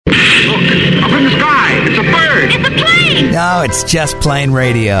No, it's Just Plain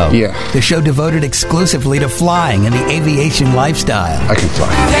Radio. Yeah. The show devoted exclusively to flying and the aviation lifestyle. I can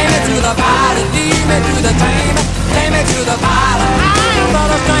fly. Take me to the pilot, lead me to the train. Take me to the pilot, I'm not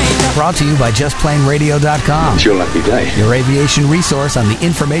a stranger. Brought to you by JustPlaneRadio.com. It's your lucky day. Your aviation resource on the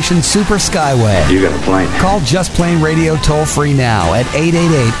information super skyway. You got a plane. Call Just Plain Radio toll free now at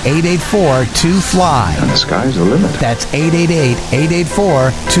 888-884-2FLY. And the sky's the limit. That's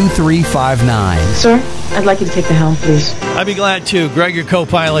 888-884-2359. Sir, I'd like you to take the helm, please. I'd be glad to. Greg, your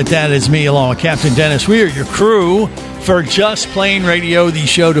co-pilot, that is me, along with Captain Dennis. We are your crew for Just Plain Radio, the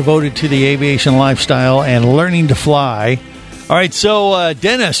show devoted to the aviation lifestyle and learning to fly. All right, so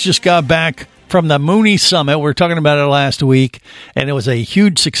Dennis just got back from the Mooney Summit. We were talking about it last week, and it was a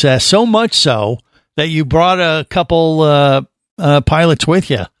huge success, so much so that you brought a couple pilots with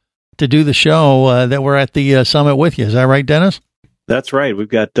you to do the show that were at the summit with you. Is that right, Dennis? That's right. We've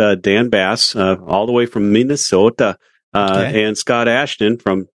got Dan Bass all the way from Minnesota and Scott Ashton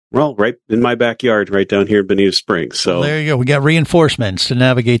from, well, right in my backyard, right down here in Bonita Springs. So well, there you go. We got reinforcements to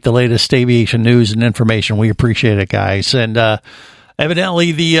navigate the latest aviation news and information. We appreciate it, guys. And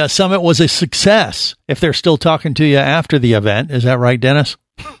evidently the summit was a success if they're still talking to you after the event. Is that right, Dennis?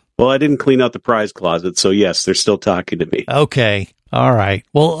 Well, I didn't clean out the prize closet, so yes, they're still talking to me. Okay. All right.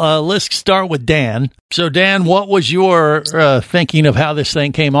 Well, let's start with Dan. So, Dan, what was your thinking of how this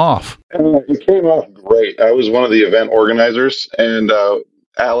thing came off? It came off great. I was one of the event organizers, and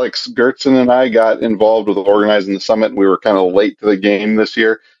Alex Gertzen and I got involved with organizing the summit, and we were kind of late to the game this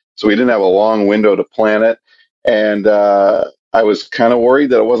year, so we didn't have a long window to plan it. And I was kind of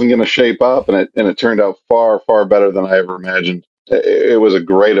worried that it wasn't going to shape up, and it turned out far, far better than I ever imagined. It was a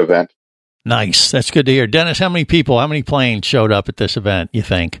great event. Nice. That's good to hear. Dennis, how many planes showed up at this event, you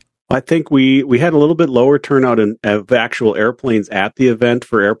think? I think we had a little bit lower turnout of actual airplanes at the event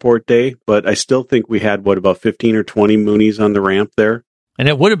for Airport Day, but I still think we had, about 15 or 20 Moonies on the ramp there. And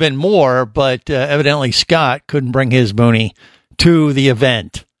it would have been more, but evidently Scott couldn't bring his Mooney to the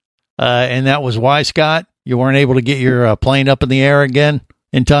event. And that was why, Scott? You weren't able to get your plane up in the air again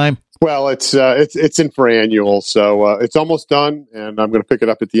in time? Well, it's in for annual, so it's almost done, and I'm going to pick it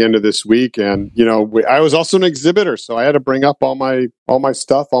up at the end of this week. And I was also an exhibitor, so I had to bring up all my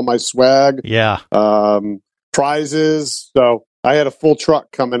stuff, all my swag, prizes. So I had a full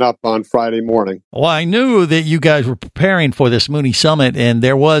truck coming up on Friday morning. Well, I knew that you guys were preparing for this Mooney Summit, and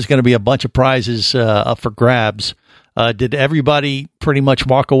there was going to be a bunch of prizes up for grabs. Did everybody pretty much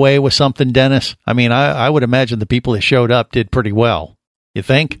walk away with something, Dennis? I mean, I would imagine the people that showed up did pretty well. You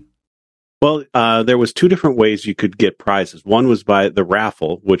think? Well, there was two different ways you could get prizes. One was by the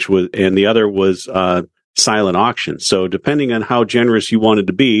raffle, and the other was silent auction. So depending on how generous you wanted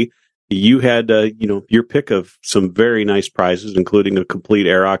to be, you had your pick of some very nice prizes, including a complete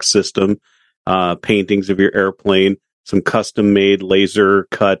Aerox system, paintings of your airplane, some custom-made laser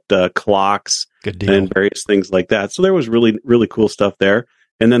cut clocks, and various things like that. So there was really, really cool stuff there.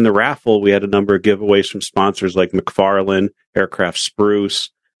 And then the raffle, we had a number of giveaways from sponsors like McFarlane, Aircraft Spruce.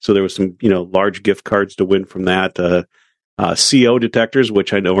 So there was some, large gift cards to win from that. CO detectors,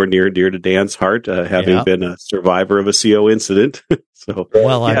 which I know are near and dear to Dan's heart, having been a survivor of a CO incident. So,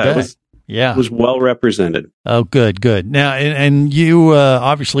 I bet. It was well represented. Oh, good. Now, and you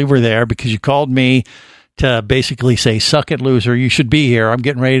obviously were there because you called me to basically say, suck it, loser. You should be here. I'm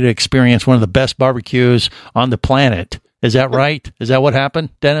getting ready to experience one of the best barbecues on the planet. Is that right? Is that what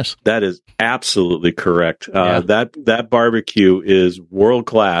happened, Dennis? That is absolutely correct. That barbecue is world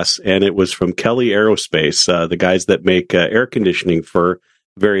class, and it was from Kelly Aerospace, the guys that make air conditioning for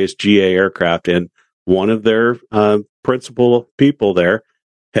various GA aircraft. And one of their principal people there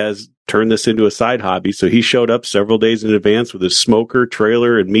has turned this into a side hobby. So he showed up several days in advance with his smoker,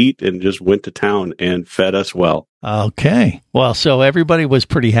 trailer, and meat, and just went to town and fed us well. Okay. Well, so everybody was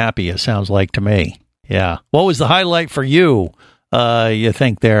pretty happy, it sounds like to me. Yeah. What was the highlight for you, you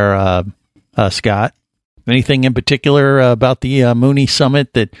think there, Scott? Anything in particular about the Mooney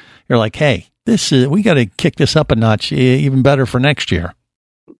Summit that you're like, hey, we got to kick this up a notch even better for next year?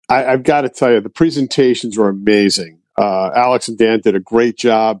 I've got to tell you, the presentations were amazing. Alex and Dan did a great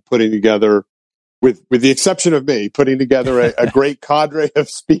job putting together, with the exception of me, putting together a great cadre of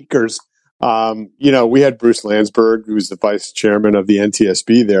speakers. We had Bruce Landsberg, who was the vice chairman of the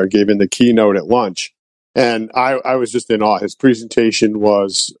NTSB there, gave in the keynote at lunch. And I was just in awe. His presentation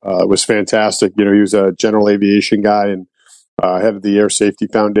was fantastic. He was a general aviation guy and head of the Air Safety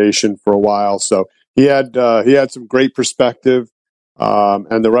Foundation for a while. So he had some great perspective.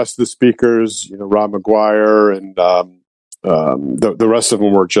 And the rest of the speakers, Rob McGuire and the rest of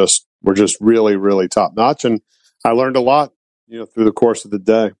them were just really, really top notch. And I learned a lot, through the course of the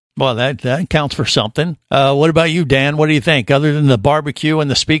day. Well, that counts for something. What about you, Dan? What do you think? Other than the barbecue and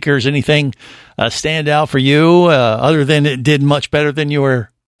the speakers, anything stand out for you? Other than it did much better than you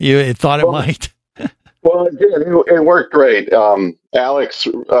thought it might. Well, it did. It worked great. Alex,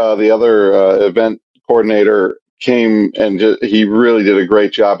 the other event coordinator, came and he really did a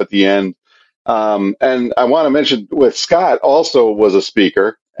great job at the end. And I want to mention with Scott also was a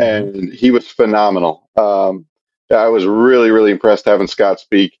speaker, and he was phenomenal. I was really, really impressed having Scott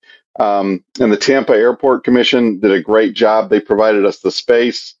speak. And the Tampa Airport Commission did a great job. They provided us the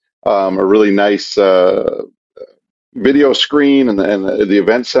space, a really nice video screen, and the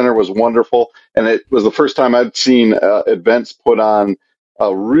event center was wonderful. And it was the first time I'd seen events put on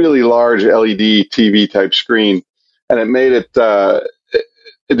a really large LED TV type screen, and it made it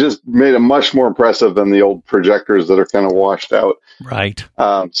just made it much more impressive than the old projectors that are kind of washed out. Right.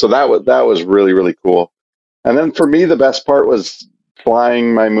 So that was really, really cool. And then for me, the best part was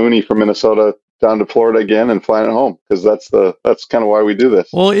flying my Mooney from Minnesota down to Florida again and flying it home, because that's kind of why we do this.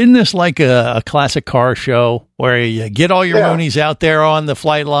 Well, isn't this like a classic car show where you get all your Moonies out there on the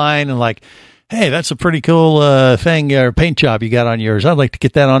flight line and like, hey, that's a pretty cool thing or paint job you got on yours. I'd like to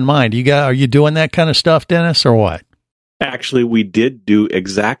get that on mine. Are you doing that kind of stuff, Dennis, or what? Actually, we did do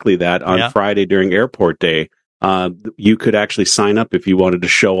exactly that on Friday during airport day. You could actually sign up if you wanted to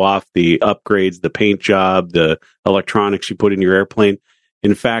show off the upgrades, the paint job, the electronics you put in your airplane.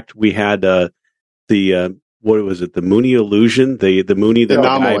 In fact, we had what was it? The Mooney illusion, the Mooney, the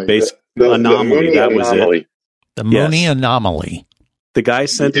guy anomaly. That was it. The Mooney anomaly. The guy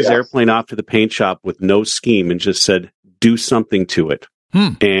sent his airplane off to the paint shop with no scheme and just said, "Do something to it."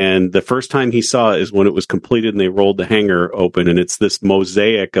 And the first time he saw it is when it was completed and they rolled the hangar open, and it's this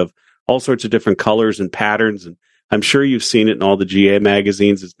mosaic of all sorts of different colors and patterns. And I'm sure you've seen it in all the GA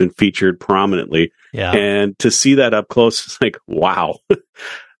magazines. It's been featured prominently. Yeah. And to see that up close, it's like, wow.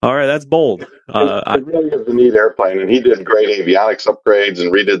 All right, that's bold. It really is a neat airplane, and he did great avionics upgrades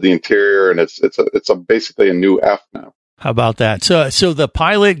and redid the interior, and it's basically a new F now. How about that? So the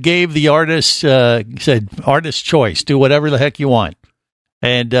pilot gave the artist said artist choice, do whatever the heck you want.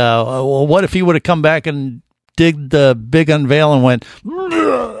 And well, what if he would have come back and did the big unveil and went,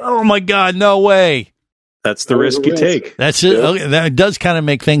 oh my God, no way. That's the risk you take. That's it. Okay, that does kind of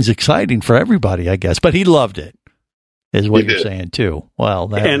make things exciting for everybody, I guess. But he loved it, is what you're saying too.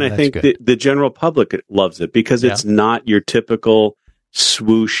 Well, and I think the general public loves it because it's not your typical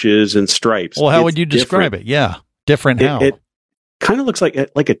swooshes and stripes. Well, how would you describe it? Yeah, different how? It kind of looks like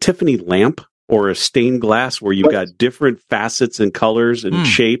a Tiffany lamp or a stained glass where you've got different facets and colors and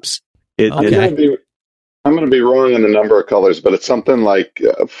shapes. I'm going to be wrong in the number of colors, but it's something like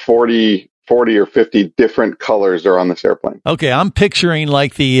 40 or 50 different colors are on this airplane. Okay, I'm picturing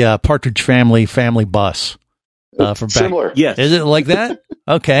like the Partridge Family bus. From similar. Back. Yes. Is it like that?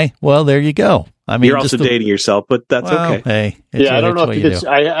 Okay, well, there you go. I mean, you're also dating yourself, but that's okay. Hey, I don't know if you could.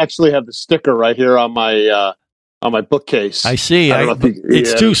 I actually have the sticker right here on my bookcase. I see.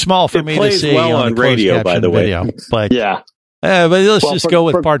 It's too small for me to see well on radio, by the way. Video, but but let's just go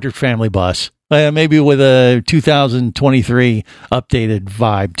with Partridge Family bus. Maybe with a 2023 updated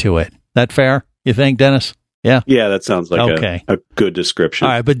vibe to it. That fair? You think, Dennis? Yeah. Yeah, that sounds like a good description.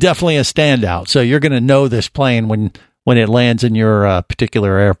 All right, but definitely a standout. So you're going to know this plane when it lands in your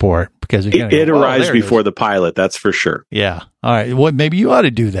particular airport because it arrives before the pilot. That's for sure. Yeah. All right. Well, maybe you ought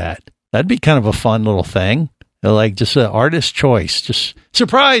to do that. That'd be kind of a fun little thing. Like just an artist choice. Just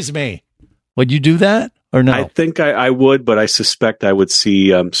surprise me. Would you do that or no? I think I would, but I suspect I would see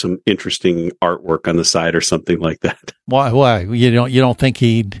some interesting artwork on the side or something like that. Why? You don't think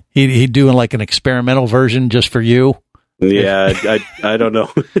he'd do like an experimental version just for you? Yeah, I don't know.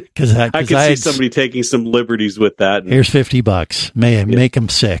 Because I could see somebody taking some liberties with that. Here's $50. Make him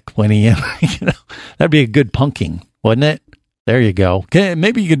sick when he, that'd be a good punking, wouldn't it? There you go.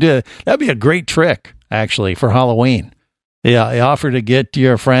 Maybe you could do it. That'd be a great trick actually for Halloween. Yeah, you offer to get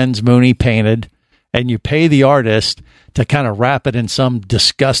your friend's Mooney painted, and you pay the artist to kind of wrap it in some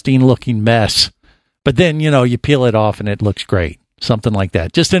disgusting looking mess. But then, you peel it off and it looks great. Something like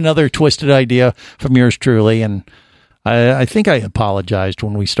that. Just another twisted idea from yours truly. And I think I apologized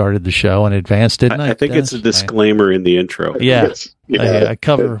when we started the show in advance, didn't I? I think it's a disclaimer in the intro. Yeah. I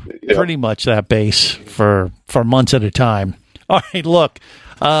cover pretty much that base for months at a time. All right, look.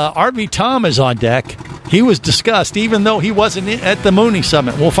 RV Tom is on deck. He was discussed, even though he wasn't at the Mooney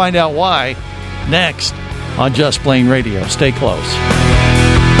Summit. We'll find out why next on Just Plain Radio. Stay close.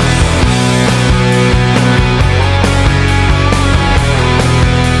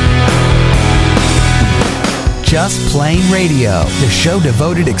 Just Plain Radio, the show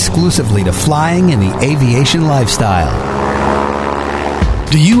devoted exclusively to flying and the aviation lifestyle.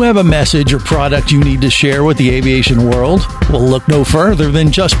 Do you have a message or product you need to share with the aviation world? Well, look no further than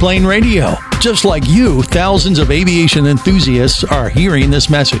Just Plain Radio. Just like you, thousands of aviation enthusiasts are hearing this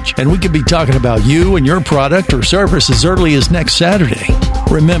message, and we could be talking about you and your product or service as early as next Saturday.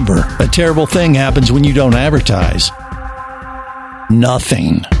 Remember, a terrible thing happens when you don't advertise.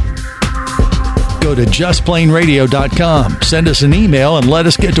 Nothing. Go to justplainradio.com, send us an email, and let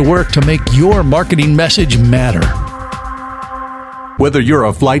us get to work to make your marketing message matter. Whether you're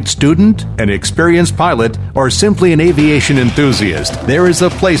a flight student, an experienced pilot, or simply an aviation enthusiast, there is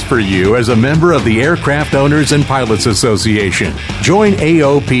a place for you as a member of the Aircraft Owners and Pilots Association. Join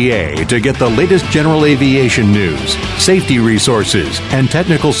AOPA to get the latest general aviation news, safety resources, and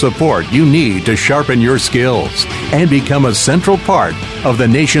technical support you need to sharpen your skills and become a central part of the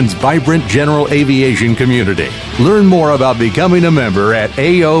nation's vibrant general aviation community. Learn more about becoming a member at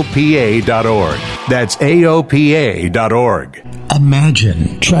AOPA.org. That's AOPA.org.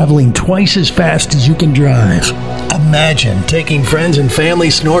 Imagine traveling twice as fast as you can drive. Imagine taking friends and family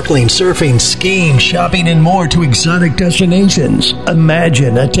snorkeling, surfing, skiing, shopping, and more to exotic destinations.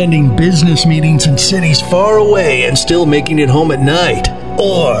 Imagine attending business meetings in cities far away and still making it home at night.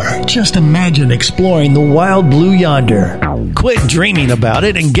 Or just imagine exploring the wild blue yonder. Quit dreaming about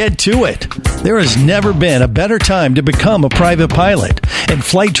it and get to it. There has never been a better time to become a private pilot, and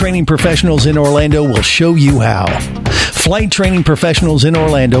Flight Training Professionals in Orlando will show you how. Flight Training Professionals in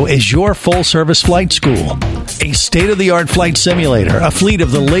Orlando is your full-service flight school. A state-of-the-art flight simulator, a fleet of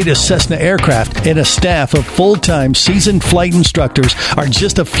the latest Cessna aircraft, and a staff of full-time seasoned flight instructors are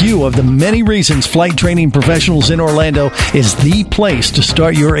just a few of the many reasons Flight Training Professionals in Orlando is the place to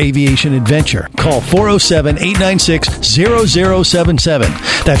start your aviation adventure. Call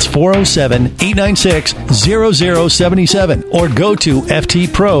 407-896-0077. That's 407-896-0077. Or go to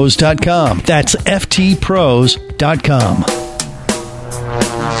ftpros.com. That's ftpros.com.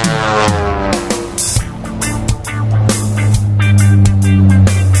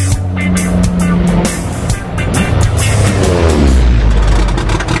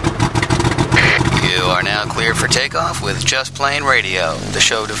 For takeoff with Just Plain Radio, the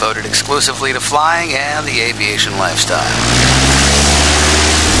show devoted exclusively to flying and the aviation lifestyle.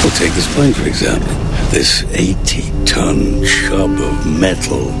 We'll take this plane, for example. This 80-ton chub of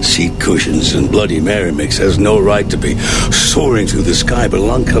metal, seat cushions, and Bloody Mary mix has no right to be soaring through the sky, but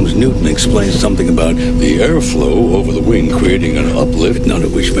along comes Newton and explains something about the airflow over the wing creating an uplift, none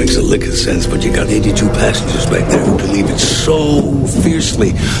of which makes a lick of sense, but you got 82 passengers back there who believe it so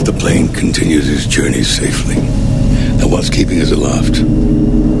fiercely, the plane continues its journey safely. Now what's keeping us aloft?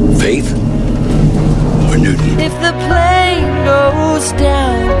 Faith? Or Newton? If the plane goes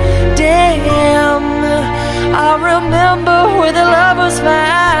down, damn, I remember where the love was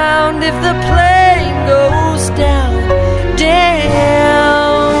found. If the plane goes down,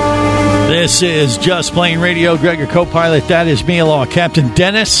 damn. This is Just Plain Radio. Greg, your co-pilot. That is me along with Captain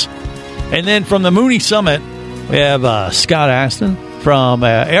Dennis. And then from the Mooney Summit, we have Scott Aston from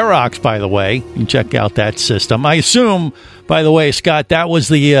Aerox, by the way. You can check out that system. I assume, by the way, Scott, that was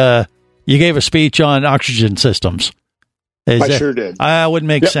the... you gave a speech on oxygen systems. Sure did. Would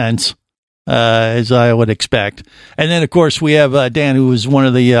make sense, as I would expect. And then, of course, we have Dan, who was one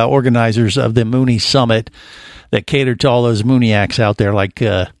of the organizers of the Mooney Summit that catered to all those Mooneyaks out there, like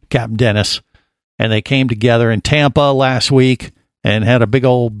Captain Dennis. And they came together in Tampa last week and had a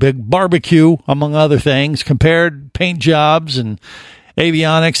big barbecue, among other things, compared paint jobs and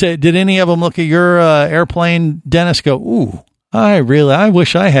avionics. Did any of them look at your airplane, Dennis, go, ooh, I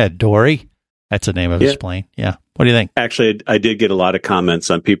wish I had Dory. That's the name of his plane. Yeah. What do you think? Actually, I did get a lot of comments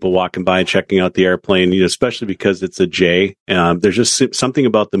on people walking by and checking out the airplane, especially because it's a J. There's just something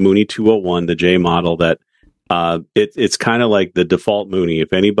about the Mooney 201, the J model, that it's kind of like the default Mooney.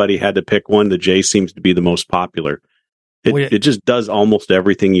 If anybody had to pick one, the J seems to be the most popular. It just does almost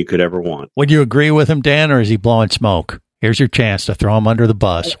everything you could ever want. Would you agree with him, Dan, or is he blowing smoke? Here's your chance to throw him under the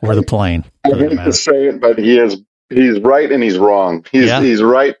bus or the plane. I hate to say it, but he's right and he's wrong. He's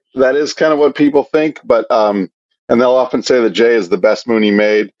right. That is kind of what people think, but and they'll often say the J is the best Mooney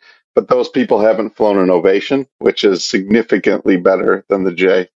made, but those people haven't flown an Ovation, which is significantly better than the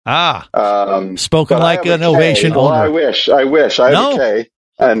J. Spoken like an Ovation owner. I wish. I have a K.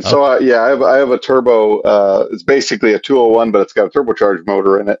 And so, I have a turbo. It's basically a 201, but it's got a turbocharged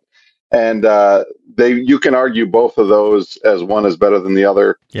motor in it. And you can argue both of those as one is better than the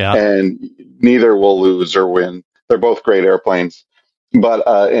other, and neither will lose or win. They're both great airplanes, but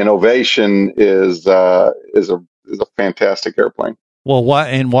an Ovation is a fantastic airplane. Well,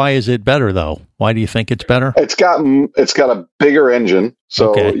 why is it better though? Why do you think it's better? It's got a bigger engine,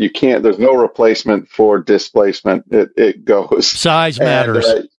 so you can't. There's no replacement for displacement. It goes. Size matters.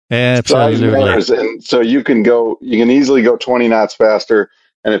 Size matters, and so you can easily go 20 knots faster.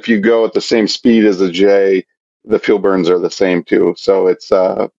 And if you go at the same speed as the J, the fuel burns are the same too. So it's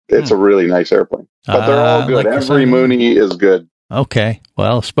a really nice airplane. But they're all good. Like Every Mooney is good. Okay.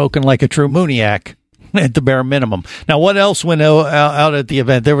 Well, spoken like a true Mooney-ac. At the bare minimum. Now, what else went out at the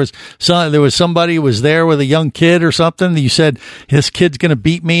event? There was somebody who was there with a young kid or something. You said this kid's going to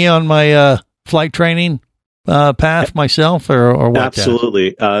beat me on my flight training path myself, or what?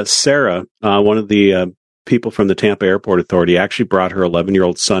 Absolutely. Sarah, one of the people from the Tampa Airport Authority, actually brought her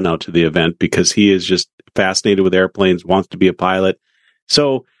 11-year-old son out to the event because he is just fascinated with airplanes, wants to be a pilot.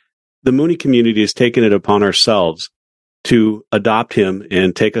 So the Mooney community has taken it upon ourselves to adopt him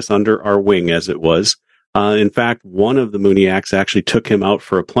and take us under our wing, as it was. In fact, one of the Mooney-acs actually took him out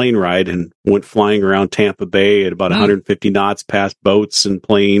for a plane ride and went flying around Tampa Bay at about 150 knots past boats and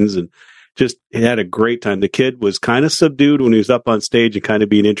planes, and just had a great time. The kid was kind of subdued when he was up on stage and kind of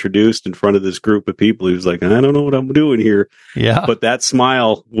being introduced in front of this group of people. He was like, I don't know what I'm doing here. Yeah. But that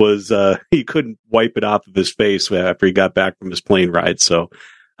smile was, he couldn't wipe it off of his face after he got back from his plane ride. So,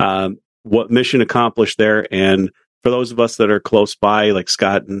 what mission accomplished there. And for those of us that are close by, like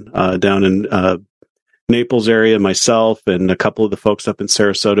Scott and down in Naples area, myself and a couple of the folks up in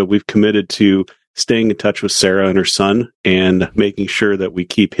Sarasota, we've committed to staying in touch with Sarah and her son and making sure that we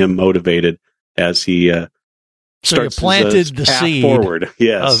keep him motivated as he starts you planted his the path seed forward.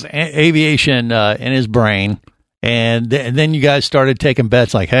 Yes. of aviation in his brain, and then you guys started taking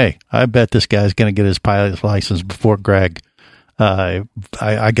bets like, hey, I bet this guy's going to get his pilot's license before Greg. I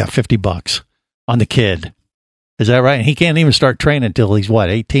got $50 on the kid. Is that right? And he can't even start training until he's,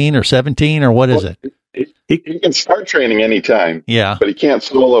 18 or 17, or what is it? He can start training anytime. Yeah. But he can't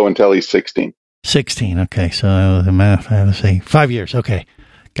solo until he's 16. 16. Okay. So the math, let's see. 5 years. Okay.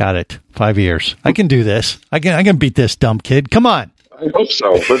 Got it. 5 years. I can do this. I can beat this dumb kid. Come on. I hope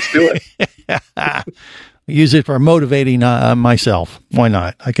so. Let's do it. Use it for motivating myself. Why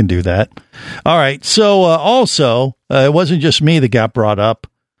not? I can do that. All right. So also, it wasn't just me that got brought up.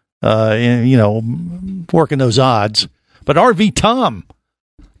 Working those odds. But RV Tom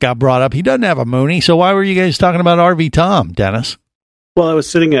got brought up. He doesn't have a Mooney, so why were you guys talking about RV Tom, Dennis? Well, I was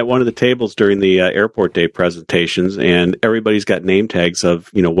sitting at one of the tables during the airport day presentations, and everybody's got name tags of,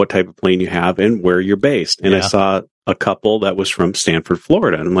 what type of plane you have and where you're based. And I saw a couple that was from Stanford,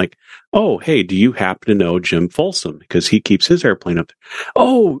 Florida. And I'm like, oh, hey, do you happen to know Jim Folsom? Because he keeps his airplane up there.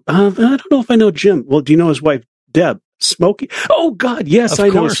 Oh, I don't know if I know Jim. Well, do you know his wife, Deb? Smokey? Oh, God, yes, I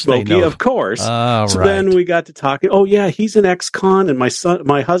know Smokey, of course. So then we got to talking. Oh, yeah, he's an ex-con, and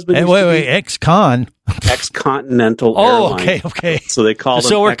my husband... Hey, wait, ex-con? Ex-Continental Airline. Okay. So they call them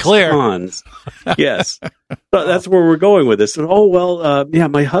so we're ex-cons. Yes. But that's where we're going with this. And,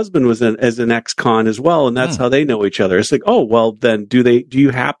 my husband was as an ex-con as well, and that's how they know each other. It's like, oh, well, then do you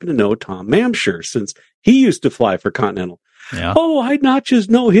happen to know Tom Mamsher, since he used to fly for Continental? Yeah. Oh, I not just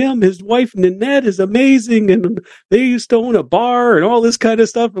know him. His wife, Nanette, is amazing. And they used to own a bar and all this kind of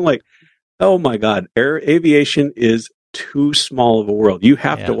stuff. I'm like, oh, my God. Aviation is too small of a world. You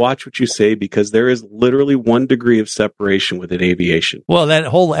have to watch what you say, because there is literally 1 degree of separation within aviation. Well, that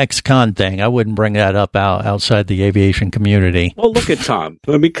whole ex-con thing, I wouldn't bring that up outside the aviation community. Well, look at Tom.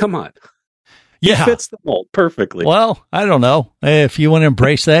 I mean, come on. He fits the mold perfectly. Well, I don't know. If you want to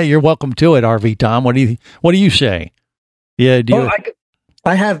embrace that, you're welcome to it, RV Tom. What do you say? Yeah,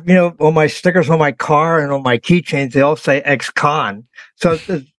 I have, on my stickers on my car and on my keychains, they all say ex-con. So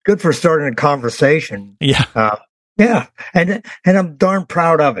it's good for starting a conversation. Yeah. Yeah. And I'm darn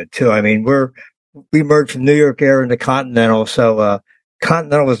proud of it too. I mean, we merged from New York Air into Continental. So,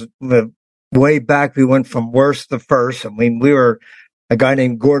 Continental was way back. We went from worst to first. I mean, a guy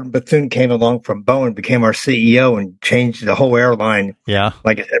named Gordon Bethune came along from Boeing, became our CEO, and changed the whole airline. Yeah.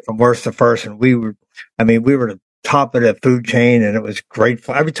 Like I said, from worst to first. And we were the top of the food chain, and it was great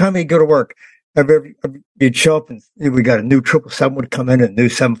fun. Every time you go to work, you'd show up and we got a new 777 would come in, and a new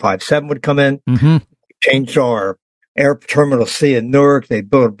 757 would come in. Mm-hmm. Changed our Air Terminal C in Newark. They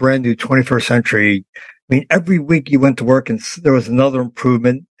built a brand new 21st century. I mean, every week you went to work and there was another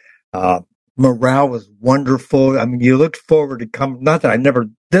improvement. Morale was wonderful. I mean, you looked forward to not that I never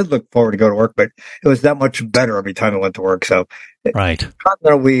did look forward to go to work, but it was that much better every time I went to work. So, right.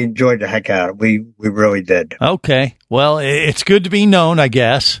 We enjoyed the heck out of it. We really did. Okay. Well, it's good to be known, I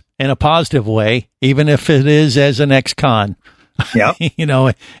guess, in a positive way, even if it is as an ex-con. Yeah.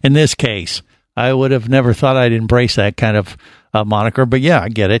 In this case, I would have never thought I'd embrace that kind of moniker, but yeah, I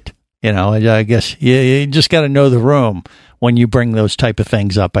get it. I guess you just got to know the room when you bring those type of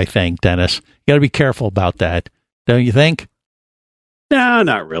things up, I think, Dennis. You got to be careful about that, don't you think? No,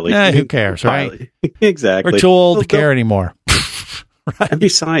 not really. Who cares, right? Exactly. We're too old to care anymore. Right. And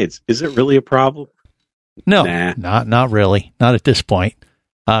besides, is it really a problem? No, nah. not really. Not at this point.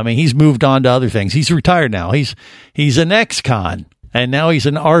 I mean, he's moved on to other things. He's retired now. He's an ex-con, and now he's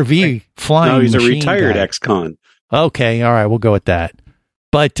an RV flying. No, he's a machine retired guy. ex-con. Okay, all right, we'll go with that.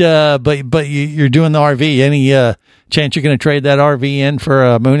 But you're doing the RV. Any chance you're going to trade that RV in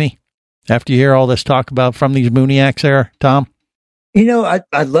for Mooney after you hear all this talk about from these Mooneyaks there, Tom?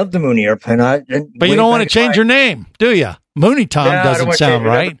 I love the Mooney airplane. But you don't want to change your name, do you? Mooney Tom doesn't sound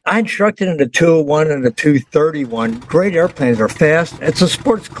right. I instructed in the 201 and the 231. Great airplanes are fast. It's a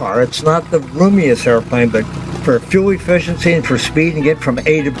sports car. It's not the roomiest airplane, but for fuel efficiency and for speed and get from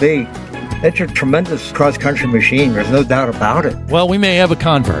A to B, it's a tremendous cross-country machine. There's no doubt about it. Well, we may have a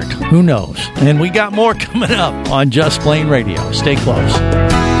convert. Who knows? And we got more coming up on Just Plain Radio. Stay close.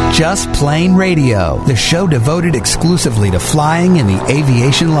 Just Plain Radio, the show devoted exclusively to flying and the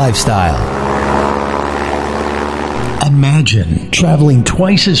aviation lifestyle. Imagine traveling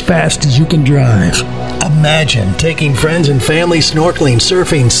twice as fast as you can drive. Imagine taking friends and family snorkeling,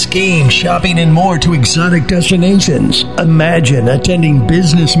 surfing, skiing, shopping, and more to exotic destinations. Imagine attending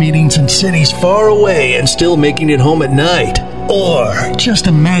business meetings in cities far away and still making it home at night. Or just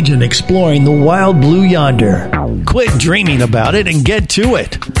imagine exploring the wild blue yonder. Quit dreaming about it and get to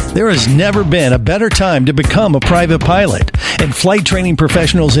it. There has never been a better time to become a private pilot, and Flight Training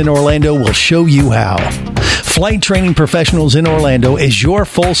Professionals in Orlando will show you how. Flight Training Professionals in Orlando is your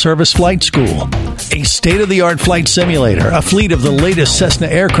full-service flight school. A state-of-the-art flight simulator, a fleet of the latest Cessna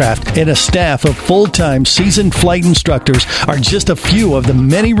aircraft, and a staff of full-time seasoned flight instructors are just a few of the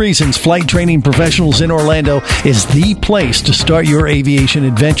many reasons Flight Training Professionals in Orlando is the place to start your aviation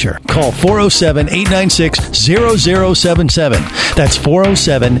adventure. Call 407-896-0077. That's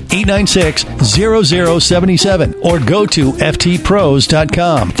 407-896-0077. Or go to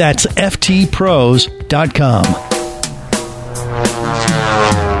ftpros.com. That's ftpros.com.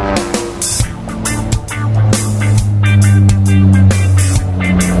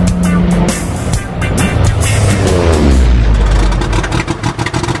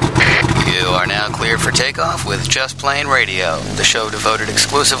 For takeoff with Just Plain Radio, the show devoted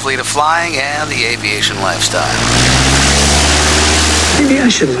exclusively to flying and the aviation lifestyle. Maybe I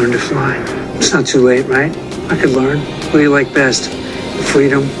should learn to fly. It's not too late, right? I could learn. What do you like best? The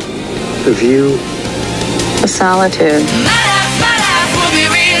freedom, the view, the solitude. My life will be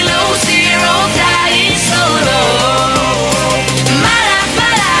real low, zero, dying solo. My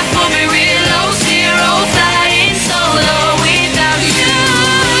life will be real low, zero, dying solo without you.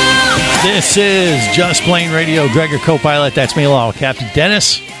 This is Just Plain Radio. Greg, your co-pilot. That's me along with Captain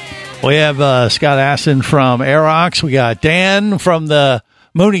Dennis. We have Scott Aston from Aerox. We got Dan from the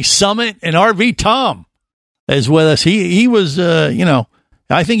Mooney Summit, and RV Tom is with us. He was, I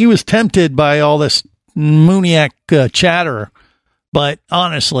think he was tempted by all this Mooney chatter, but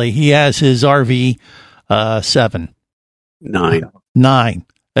honestly, he has his RV 9.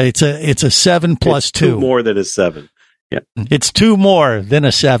 It's a 7 plus it's 2. More than a 7. Yeah, it's 2 more than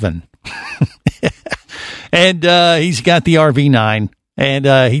a 7. And he's got the RV9,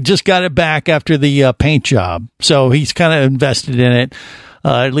 and he just got it back after the paint job, so he's kind of invested in it,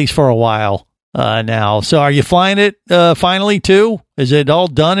 at least for a while now. So are you flying it finally too? Is it all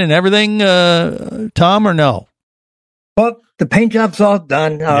done and everything, Tom, or no? Well, the paint job's all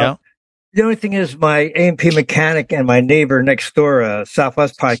done. Yeah. The only thing is my A&P mechanic and my neighbor next door,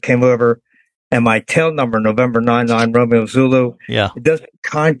 Southwest Pilot, came over, and my tail number, November 99 Romeo Zulu. Yeah. It doesn't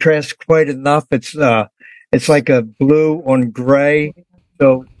contrast quite enough. It's like a blue on gray.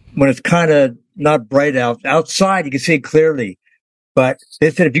 So when it's kind of not bright outside, you can see it clearly. But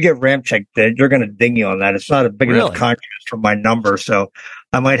they said if you get ramp checked, you're going to ding you on that. It's not a big enough contrast for my number. So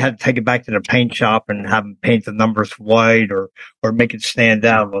I might have to take it back to the paint shop and have them paint the numbers white or make it stand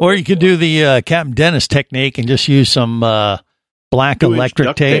out. Or you could do the Captain Dennis technique and just use some black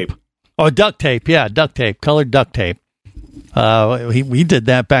electric tape. Oh, duct tape. Yeah, duct tape, colored duct tape. We did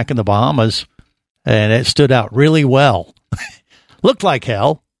that back in the Bahamas, and it stood out really well. Looked like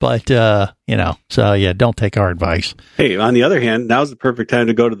hell, but, so yeah, don't take our advice. Hey, on the other hand, now's the perfect time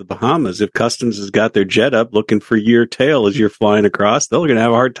to go to the Bahamas. If Customs has got their jet up looking for your tail as you're flying across, they're going to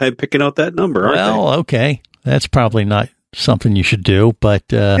have a hard time picking out that number, aren't they? Well, okay. That's probably not something you should do, but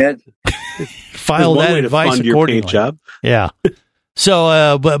file that advice accordingly. Job. Yeah.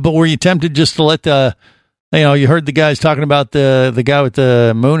 So, but were you tempted just to let you heard the guys talking about the guy with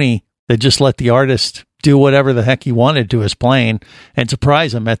the Mooney that just let the artist, do whatever the heck he wanted to his plane and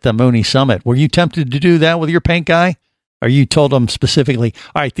surprise him at the Mooney Summit. Were you tempted to do that with your paint guy? Or you told him specifically,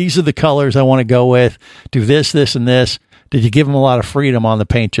 all right, these are the colors I want to go with. Do this, this, and this. Did you give him a lot of freedom on the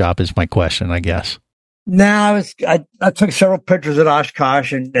paint job is my question, I guess. No, I took several pictures at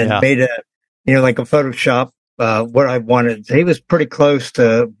Oshkosh and made like a Photoshop, what I wanted. He was pretty close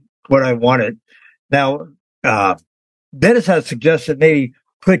to what I wanted. Now, Dennis had suggested maybe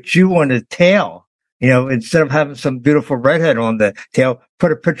put you on the tail, instead of having some beautiful redhead on the tail,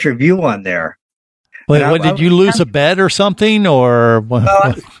 put a picture of you on there. Wait, did you lose a bet or something? Or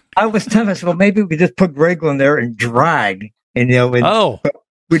I was tempted. I said, well, maybe we just put Greg on there and drag. And,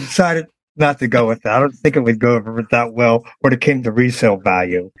 we decided not to go with that. I don't think it would go over that well when it came to resale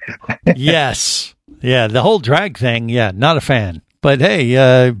value. Yes. Yeah, the whole drag thing, not a fan. But,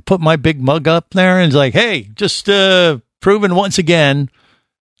 hey, put my big mug up there and it's like, hey, just proving once again,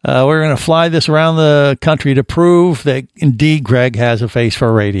 we're going to fly this around the country to prove that, indeed, Greg has a face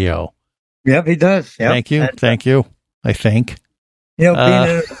for radio. Yep, he does. Yep. Thank you. I think. Being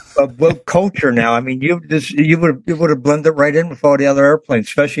in a woke culture now, I mean, you would have blended right in with all the other airplanes,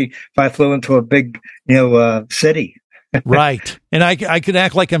 especially if I flew into a big, city. Right. And I could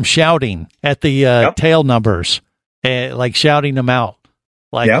act like I'm shouting at the tail numbers, like shouting them out.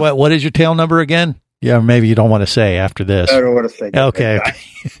 Like, what is your tail number again? Yeah, maybe you don't want to say after this. I don't want to say. Okay.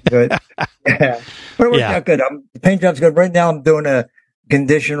 Good. Yeah. But it worked out good. The paint job's good. Right now I'm doing a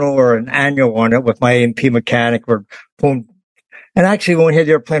conditional or an annual on it with my A&P mechanic. We're pulling, and actually when we had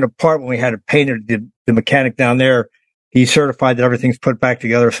the airplane apart, when we had it painted, the mechanic down there, he certified that everything's put back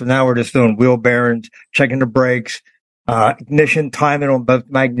together. So now we're just doing wheel bearings, checking the brakes, ignition timing on both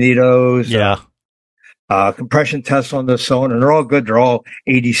magnetos. Compression tests on the cylinder. And they're all good. They're all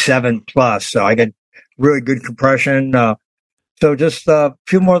 87 plus. So I got really good compression. So just a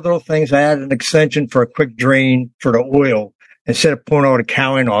few more little things. I added an extension for a quick drain for the oil. Instead of pulling all the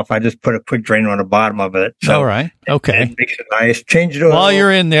cowling off, I just put a quick drain on the bottom of it. So all right. Okay. It makes it nice. Change it. While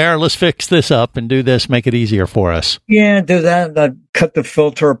you're in there, let's fix this up and do this. Make it easier for us. Yeah, do that. Cut the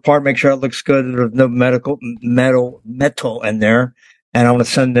filter apart. Make sure it looks good. There's no metal in there. And I want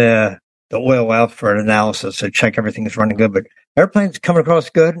to send the oil out for an analysis to check everything is running good. But airplane's coming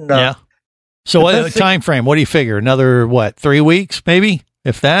across good. And, So what time frame? What do you figure? Another 3 weeks, maybe,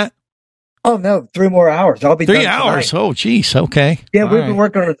 if that? Oh, no, 3 more hours. I'll be 3 hours. Tonight. Oh, geez. Okay. Yeah, we've been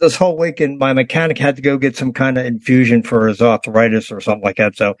working on it this whole week, and my mechanic had to go get some kind of infusion for his arthritis or something like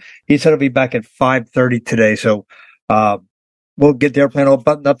that. So he said he'll be back at 5:30 today. So we'll get the airplane all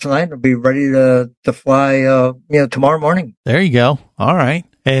buttoned up tonight and be ready to fly, tomorrow morning. There you go. All right.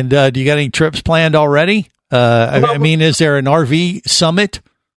 And do you got any trips planned already? I mean, is there an RV summit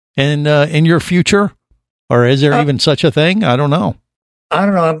in your future, or is there even such a thing? I don't know.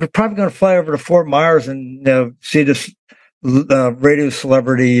 I'm probably going to fly over to Fort Myers and see this radio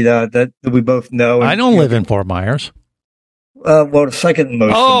celebrity that we both know. I don't live in Fort Myers. Well, the second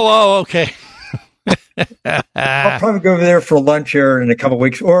most. Oh, okay. I'll probably go over there for lunch here in a couple of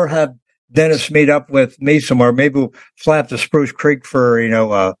weeks, or have Dennis meet up with me somewhere. Maybe we'll fly up to Spruce Creek for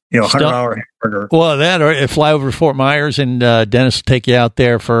 $100 hamburger. Well, that or fly over to Fort Myers and Dennis will take you out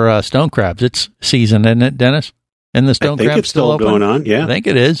there for stone crabs. It's season, isn't it, Dennis? And the stone crab's it's still open? going on. Yeah, I think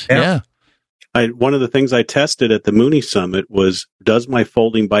it is. Yeah. One of the things I tested at the Mooney Summit was, does my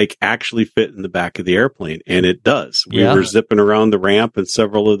folding bike actually fit in the back of the airplane? And it does. We were zipping around the ramp, and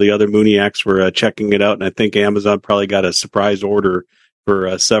several of the other Mooneyacks were checking it out. And I think Amazon probably got a surprise order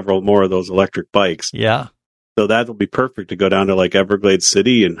for several more of those electric bikes. Yeah. So that'll be perfect to go down to like Everglades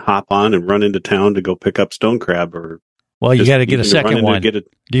City and hop on and run into town to go pick up stone crab. Well, you got to get a second one. Do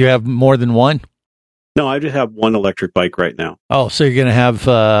you have more than one? No, I just have one electric bike right now. Oh, so you're going to have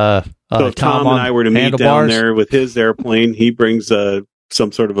so if Tom and I were to meet down there with his airplane, he brings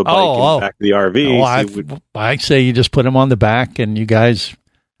some sort of a bike in the back of the RV. I say you just put him on the back and you guys.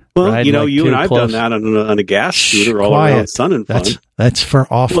 Well, you and I've done that on a gas scooter all around Sun and Fun. That's for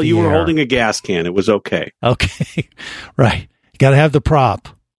off. Well, you were holding a gas can. It was okay. Okay, right. You got to have the prop.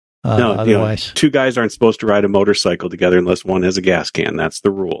 No, otherwise, two guys aren't supposed to ride a motorcycle together unless one has a gas can. That's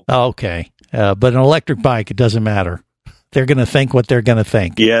the rule. Okay. But an electric bike, it doesn't matter. They're going to think what they're going to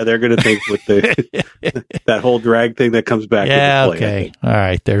think. Yeah, they're going to think with that whole drag thing that comes back. Yeah, into play, okay. All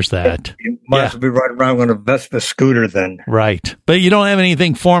right, there's that. You might as well be riding around on a Vespa scooter then. Right. But you don't have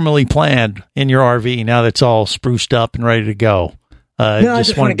anything formally planned in your RV now that's all spruced up and ready to go. No, I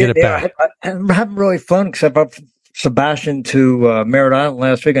just want to get it back. I'm having really fun, except up Sebastian to Merritt Island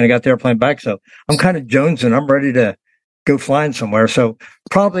last week, and I got the airplane back. So I'm kind of jonesing. I'm ready to go flying somewhere. So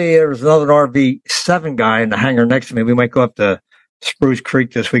probably there's another RV7 guy in the hangar next to me. We might go up to Spruce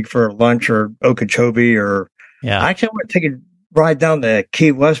Creek this week for lunch or Okeechobee or actually I want to take a ride down to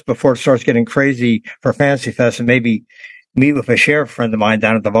Key West before it starts getting crazy for Fantasy Fest and maybe meet with a sheriff friend of mine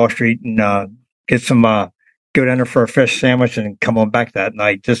down at the Wall Street and get some go down there for a fish sandwich and come on back that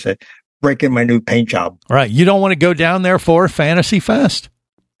night just to break in my new paint job. Right. You don't want to go down there for Fantasy Fest?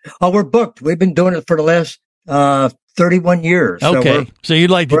 Oh, we're booked. We've been doing it for the last 31 years. Okay. So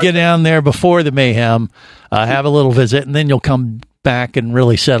you'd like to get down there before the mayhem, have a little visit, and then you'll come back and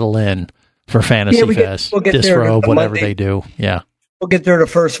really settle in for Fantasy Fest, we'll get disrobe, whatever Monday. they do. Yeah. We'll get there the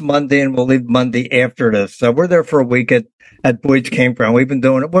first Monday and we'll leave Monday after this. So we're there for a week at Boyd's Campground. We've been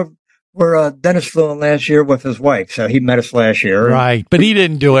doing it. We're Dennis flew in last year with his wife, so he met us last year. Right, but he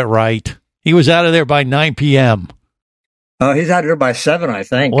didn't do it right. He was out of there by 9 p.m. He's out of there by 7, I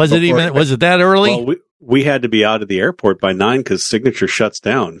think. Was it that early? Well, we had to be out of the airport by 9 because Signature shuts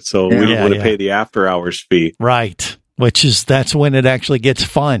down, so we didn't want to pay the after hours fee. Right, that's when it actually gets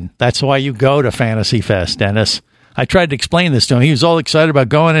fun. That's why you go to Fantasy Fest, Dennis. I tried to explain this to him. He was all excited about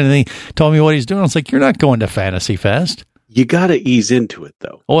going, and he told me what he's doing. I was like, "You're not going to Fantasy Fest." You got to ease into it,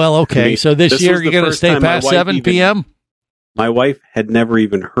 though. Well, okay. I mean, so this year you're going to stay past 7 p.m.? My wife had never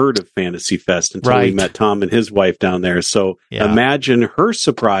even heard of Fantasy Fest until we met Tom and his wife down there. So imagine her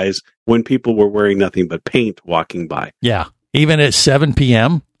surprise when people were wearing nothing but paint walking by. Yeah. Even at 7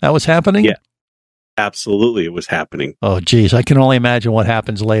 p.m. that was happening? Yeah. Absolutely, it was happening. Oh, geez. I can only imagine what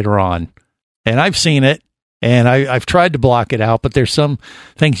happens later on. And I've seen it, and I've tried to block it out, but there's some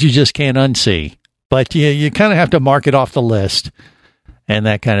things you just can't unsee. But you kind of have to mark it off the list and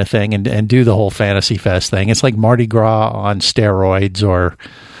that kind of thing and do the whole Fantasy Fest thing. It's like Mardi Gras on steroids or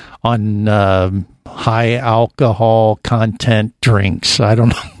on high alcohol content drinks. I don't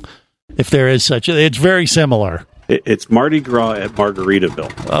know if there is such. It's very similar. It's Mardi Gras at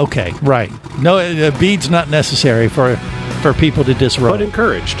Margaritaville. Okay, right. No, beads not necessary for people to disrobe. But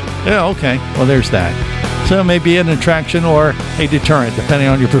encouraged. Yeah, okay. Well, there's that. So it may be an attraction or a deterrent, depending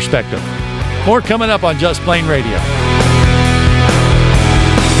on your perspective. More coming up on Just Plain Radio.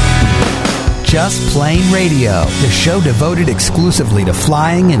 Just Plain Radio, the show devoted exclusively to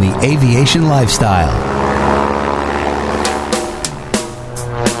flying and the aviation lifestyle.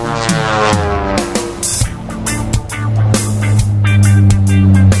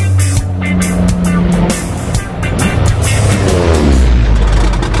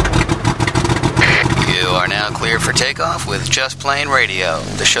 For takeoff with Just Plain Radio,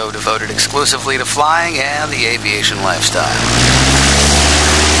 the show devoted exclusively to flying and the aviation lifestyle.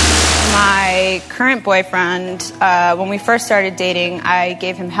 My current boyfriend, when we first started dating, I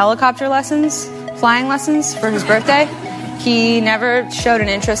gave him helicopter lessons, flying lessons for his birthday. He never showed an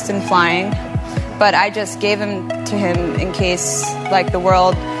interest in flying, but I just gave him to him in case, like, the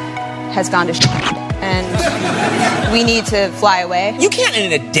world has gone to shit and we need to fly away. You can't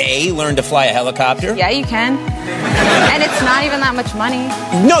in a day learn to fly a helicopter. Yeah, you can. And it's not even that much money.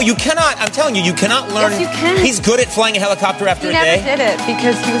 No, you cannot. I'm telling you, you cannot learn. Yes, you can. He's good at flying a helicopter after a day. He never did it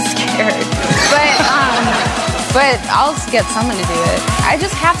because he was scared. But I'll get someone to do it. I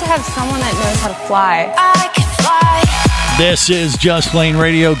just have to have someone that knows how to fly. I can fly. This is Just Plain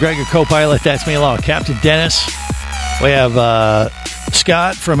Radio. Greg, a co-pilot. That's me along with Captain Dennis. We have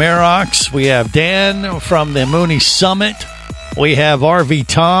Scott from Aerox. We have Dan from the Mooney Summit. We have RV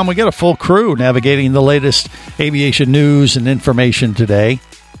Tom. We got a full crew navigating the latest aviation news and information today.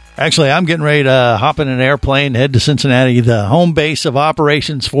 Actually, I'm getting ready to hop in an airplane, head to Cincinnati, the home base of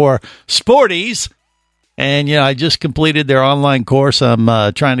operations for Sporties. And, I just completed their online course. I'm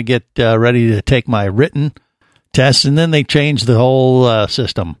trying to get ready to take my written test. And then they changed the whole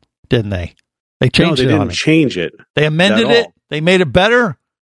system, didn't they? They changed it. No, they didn't change it. They amended it. They made it better.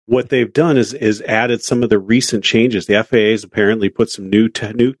 What they've done is added some of the recent changes. The FAA has apparently put some new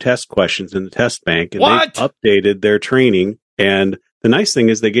test questions in the test bank, and they've updated their training. And the nice thing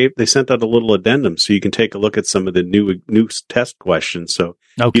is they sent out a little addendum so you can take a look at some of the new test questions. So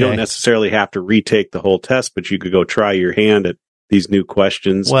you don't necessarily have to retake the whole test, but you could go try your hand at these new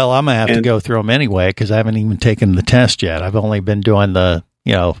questions. Well, I'm gonna have to go through them anyway because I haven't even taken the test yet. I've only been doing the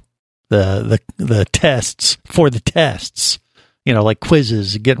tests for the tests. Like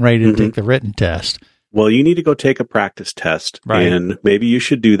quizzes, getting ready to take the written test. Well, you need to go take a practice test, and maybe you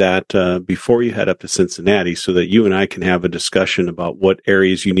should do that before you head up to Cincinnati so that you and I can have a discussion about what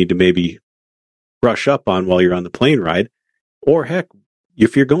areas you need to maybe brush up on while you're on the plane ride. Or heck,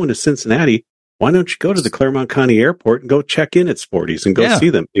 if you're going to Cincinnati, why don't you go to the Claremont County Airport and go check in at Sporties and go see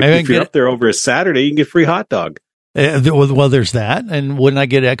them? If you're up there over a Saturday, you can get free hot dog. Well, there's that. And wouldn't I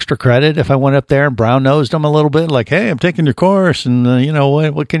get extra credit if I went up there and brown-nosed them a little bit? Like, hey, I'm taking your course, and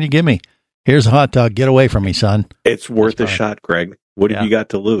what can you give me? Here's a hot dog. Get away from me, son. It's worth a shot, Greg. What have you got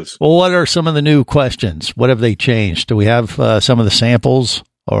to lose? Well, what are some of the new questions? What have they changed? Do we have some of the samples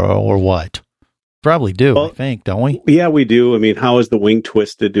or what? Probably do, I think, don't we? Yeah, we do. I mean, how is the wing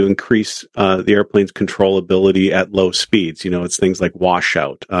twisted to increase the airplane's controllability at low speeds? You know, it's things like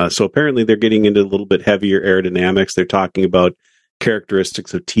washout. So apparently they're getting into a little bit heavier aerodynamics. They're talking about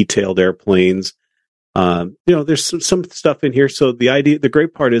characteristics of T-tailed airplanes. You know, there's some stuff in here. So the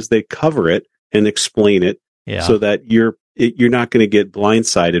great part is they cover it and explain it so that you're not going to get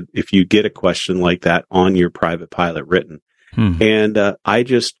blindsided if you get a question like that on your private pilot written. And I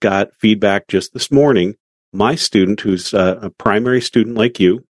just got feedback just this morning. My student, who's a primary student like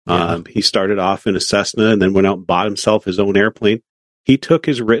you, he started off in a Cessna and then went out and bought himself his own airplane. He took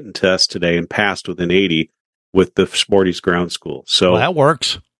his written test today and passed with an 80 with the Sporty's ground school. So that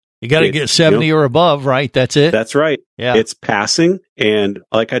works. You got to get 70 or above, right? That's it. That's right. Yeah. It's passing. And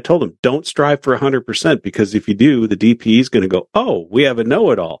like I told him, don't strive for 100% because if you do, the DP is going to go, oh, we have a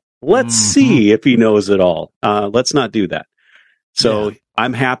know-it-all. Let's see if he knows it all. Let's not do that. So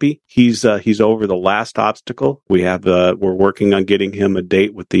I'm happy he's over the last obstacle. We have we're working on getting him a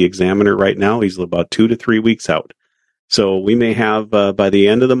date with the examiner right now. He's about 2 to 3 weeks out. So we may have by the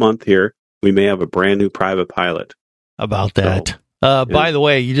end of the month here, we may have a brand new private pilot. About that. By the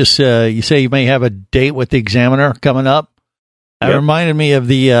way, you just you say you may have a date with the examiner coming up. That reminded me of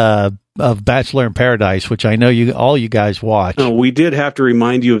the of Bachelor in Paradise, which I know all you guys watch. Oh, we did have to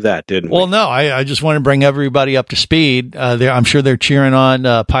remind you of that, didn't we? Well, no, I just want to bring everybody up to speed. I'm sure they're cheering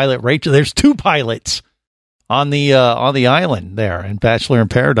on pilot Rachel. There's 2 pilots on the island there in Bachelor in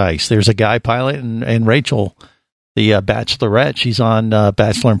Paradise. There's a guy pilot and Rachel, the Bachelorette. She's on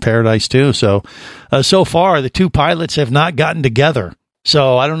Bachelor in Paradise too. So so far the 2 pilots have not gotten together.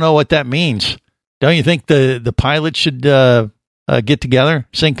 So I don't know what that means. Don't you think the pilots should get together,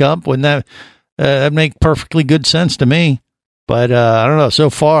 sync up? Wouldn't that make perfectly good sense to me? But I don't know. So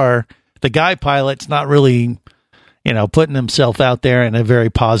far, the guy pilot's not really, putting himself out there in a very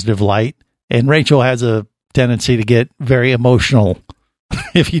positive light. And Rachel has a tendency to get very emotional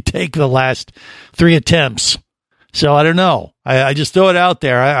if you take the last 3 attempts. So I don't know. I just throw it out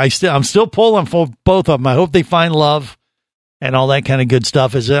there. I'm still pulling for both of them. I hope they find love and all that kind of good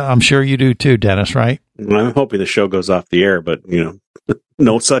stuff. I'm sure you do too, Dennis, right? I'm hoping the show goes off the air, but,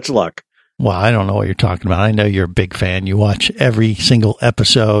 no such luck. Well, I don't know what you're talking about. I know you're a big fan. You watch every single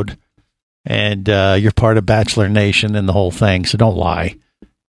episode, and you're part of Bachelor Nation and the whole thing, so don't lie.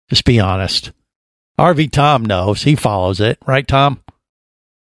 Just be honest. RV Tom knows. He follows it. Right, Tom?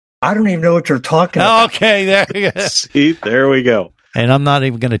 I don't even know what you're talking about. Okay, there you go. See, there we go. And I'm not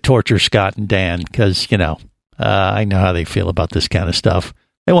even going to torture Scott and Dan because, I know how they feel about this kind of stuff.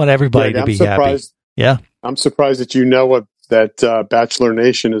 They want everybody to be happy. Yeah. I'm surprised that you know that Bachelor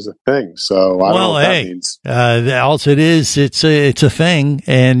Nation is a thing. So I don't know what that means. Also, it's a thing.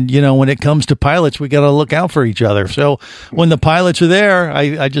 And, when it comes to pilots, we got to look out for each other. So when the pilots are there,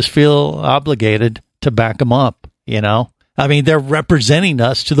 I just feel obligated to back them up, I mean, they're representing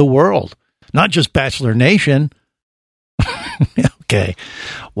us to the world, not just Bachelor Nation. Okay.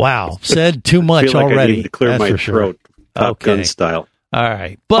 Wow. Said too much I feel like already. I need to clear my throat. Top Gun style. All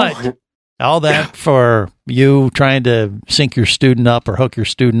right. But all that for you trying to sync your student up or hook your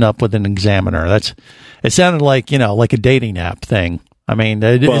student up with an examiner. It sounded like, like a dating app thing. I mean,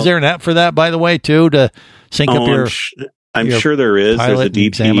 is there an app for that, by the way, too, to sync up your I'm sure there is. There's a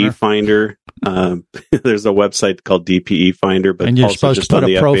DPE finder. There's a website called DPE Finder, but and you're also supposed just to put on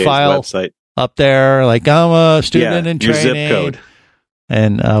the a profile FAA's website up there, like I'm a student in your training. zip code.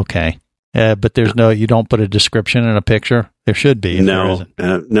 And okay, but there's you don't put a description in a picture. There should be. No,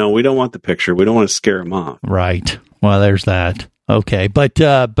 we don't want the picture. We don't want to scare him off. Right. Well, there's that. Okay, but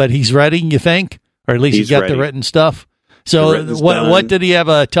he's ready, you think, or at least he's got ready. The written stuff. So what did he have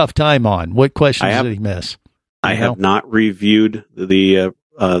a tough time on? What questions did he miss? I have not reviewed the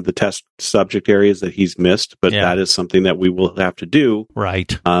test subject areas that he's missed, but that is something that we will have to do.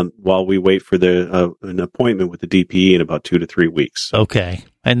 Right. While we wait for an appointment with the DPE in about 2 to 3 weeks. Okay.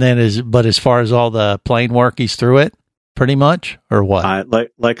 And then as far as all the plane work, he's through it pretty much, or what?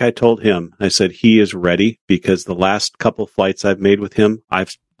 Like I told him, I said he is ready because the last couple flights I've made with him,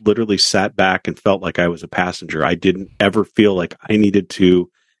 I've literally sat back and felt like I was a passenger. I didn't ever feel like I needed to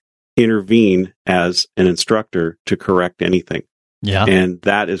intervene as an instructor to correct anything. Yeah. And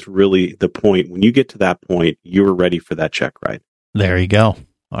that is really the point. When you get to that point, you're ready for that check ride. There you go.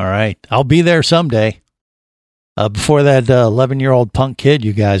 All right. I'll be there someday. Before that 11-year-old punk kid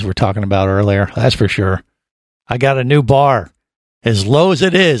you guys were talking about earlier, that's for sure. I got a new bar. As low as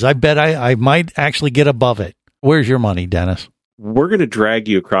it is, I bet I might actually get above it. Where's your money, Dennis? we're going to drag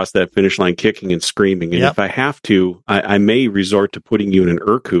you across that finish line kicking and screaming. And if I have to, I may resort to putting you in an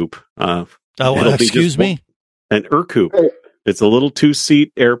Ercoupe. Excuse me? An Ercoupe. It's a little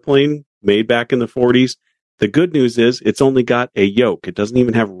 2-seat airplane made back in the 40s. The good news is it's only got a yoke. It doesn't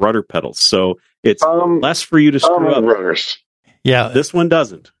even have rudder pedals. So it's less for you to screw up. Rudders. Yeah. This one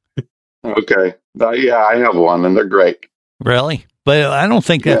doesn't. Okay. I have one, and they're great. Really? But I don't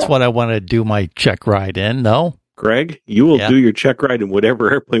think that's what I want to do my check ride in, no? Greg, you will do your check ride in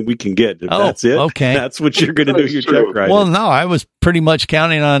whatever airplane we can get. If that's it, okay. That's what you're going to do your check ride Well, in. no, I was pretty much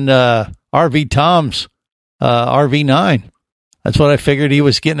counting on RV Tom's RV9. That's what I figured he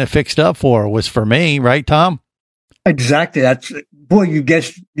was getting it fixed up for, was for me, right, Tom? Exactly. You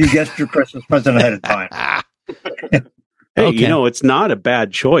guessed your Christmas present ahead of time. Hey, it's not a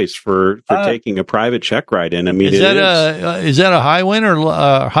bad choice for taking a private check ride in. I mean, is that a high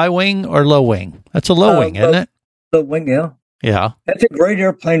wing or low wing? That's a low wing, isn't it? Low wing, yeah. Yeah. That's a great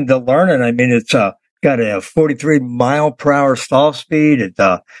airplane to learn in. I mean, it's got a 43 mile per hour stall speed. It's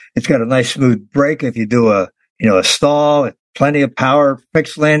got a nice smooth brake if you do a stall. Plenty of power,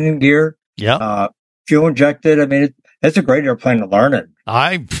 fixed landing gear. Yeah. Fuel injected. I mean, it's a great airplane to learn in.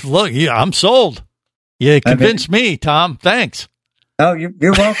 I'm sold. You convinced me, Tom. Thanks. Oh, you're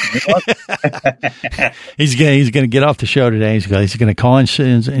welcome. He's going to get off the show today. He's going to call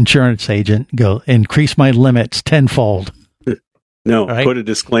his insurance agent, go increase my limits tenfold. No, right? Put a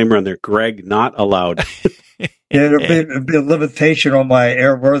disclaimer on there. Greg, not allowed. It'll be a limitation on my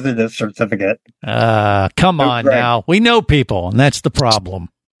airworthiness certificate. Come on now. We know people, and that's the problem,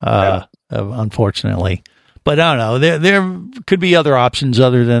 unfortunately. But I don't know. There could be other options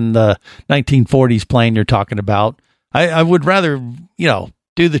other than the 1940s plane you're talking about. I would rather,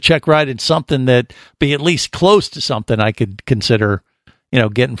 do the check ride in something that be at least close to something I could consider,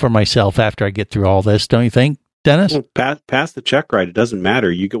 getting for myself after I get through all this. Don't you think, Dennis? Well, pass the check ride. It doesn't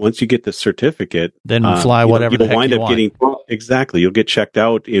matter. Once you get the certificate, then fly whatever the heck you want. Exactly. You'll get checked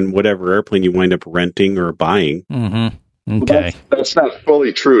out in whatever airplane you wind up renting or buying. Mm-hmm. Okay. That's not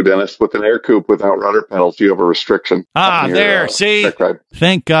fully true, Dennis. With an Ercoupe without rudder pedals, you have a restriction. See?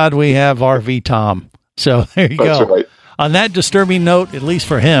 Thank God we have RV Tom. So there you go. Right. On that disturbing note, at least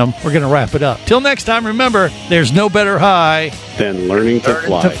for him, we're going to wrap it up. Till next time, remember, there's no better high than learning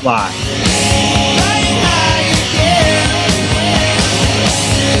to fly.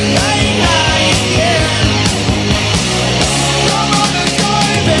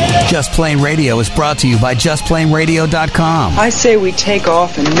 Just Plain Radio is brought to you by JustPlainRadio.com. I say we take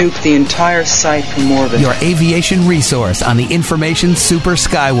off and nuke the entire site from orbit. Your aviation resource on the information super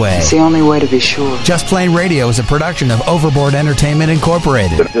skyway. It's the only way to be sure. Just Plain Radio is a production of Overboard Entertainment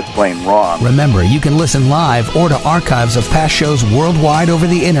Incorporated. Just plain wrong. Remember, you can listen live or to archives of past shows worldwide over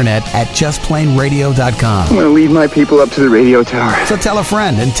the internet at JustPlainRadio.com. I'm going to leave my people up to the radio tower. So tell a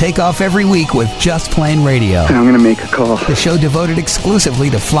friend and take off every week with Just Plain Radio. And I'm going to make a call. The show devoted exclusively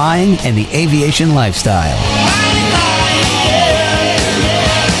to flying and the aviation lifestyle.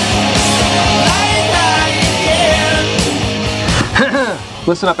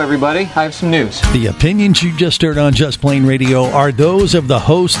 Listen up, everybody. I have some news. The opinions you just heard on Just Plain Radio are those of the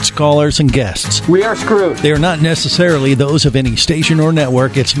hosts, callers, and guests. We are screwed. They are not necessarily those of any station or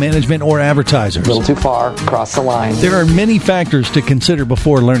network, its management, or advertisers. A little too far, across the line. There are many factors to consider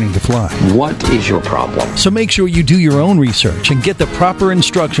before learning to fly. What is your problem? So make sure you do your own research and get the proper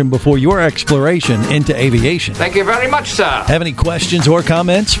instruction before your exploration into aviation. Thank you very much, sir. Have any questions or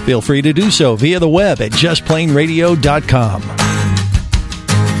comments? Feel free to do so via the web at JustPlainRadio.com.